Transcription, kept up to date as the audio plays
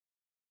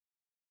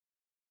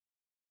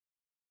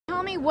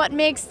me what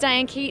makes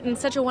Diane Keaton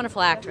such a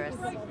wonderful actress.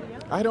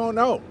 I don't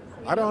know.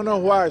 I don't know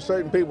why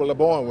certain people are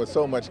born with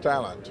so much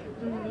talent,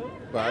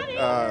 but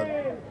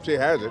she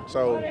has it,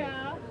 so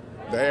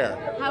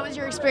there. How was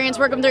your experience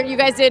working with her? You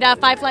guys did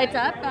Five Flights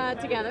Up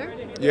together.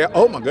 Yeah,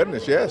 oh my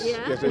goodness, yes.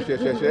 Yeah?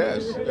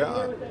 Yes.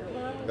 Yeah.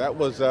 That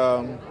was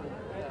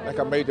like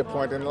a major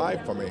point in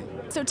life for me.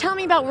 So tell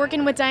me about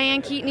working with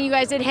Diane Keaton. You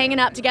guys did hanging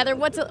out together.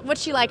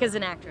 What's she like as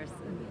an actress?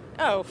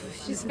 Oh,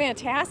 she's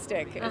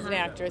fantastic as an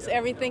actress.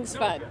 Everything's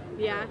fun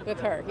with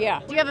her, yeah.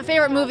 Do you have a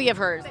favorite movie of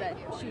hers that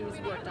she's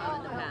worked on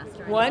in the past?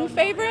 Right? One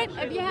favorite?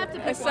 If you have to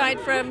pick aside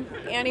one. from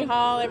Annie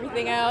Hall,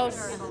 everything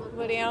else,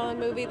 Woody Allen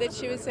movie that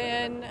she was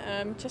in,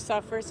 just saw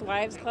First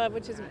Wives Club,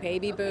 which is a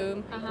baby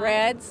boom,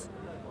 Reds.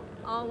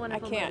 All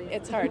wonderful I can't, movies.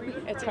 it's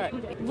hard, it's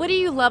hard. What do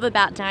you love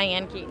about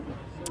Diane Keaton?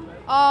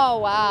 Oh,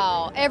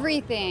 wow,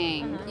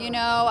 everything. You know,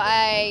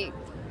 I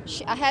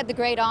had the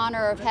great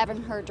honor of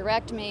having her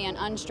direct me in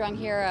Unstrung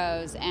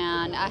Heroes,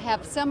 and I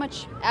have so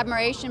much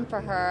admiration for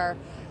her.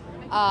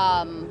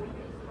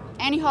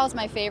 Annie Hall's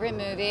my favorite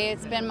movie.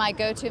 It's been my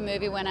go-to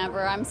movie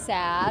whenever I'm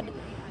sad.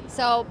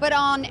 So, but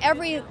on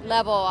every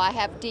level, I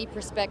have deep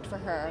respect for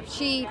her.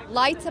 She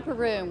lights up a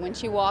room when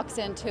she walks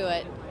into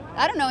it.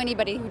 I don't know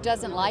anybody who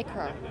doesn't like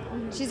her.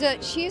 She's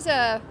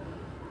a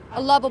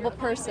lovable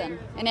person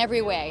in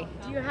every way.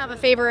 Do you have a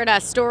favorite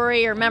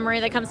story or memory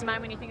that comes to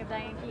mind when you think of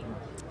Diane Keaton?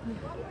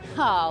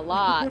 Oh, a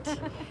lot.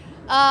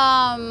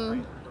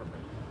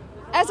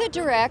 As a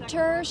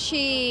director,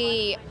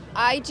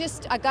 I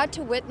got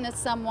to witness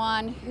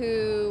someone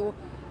who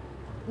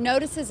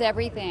notices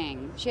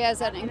everything. She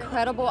has an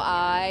incredible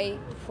eye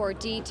for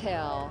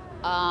detail,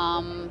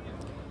 and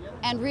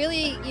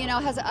really, you know,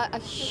 has a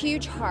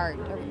huge heart,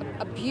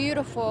 a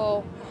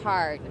beautiful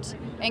heart,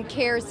 and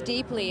cares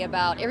deeply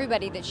about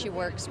everybody that she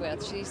works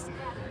with.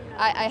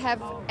 I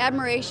have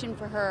admiration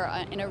for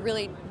her in a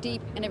really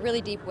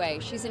deep way.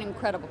 She's an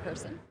incredible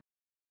person.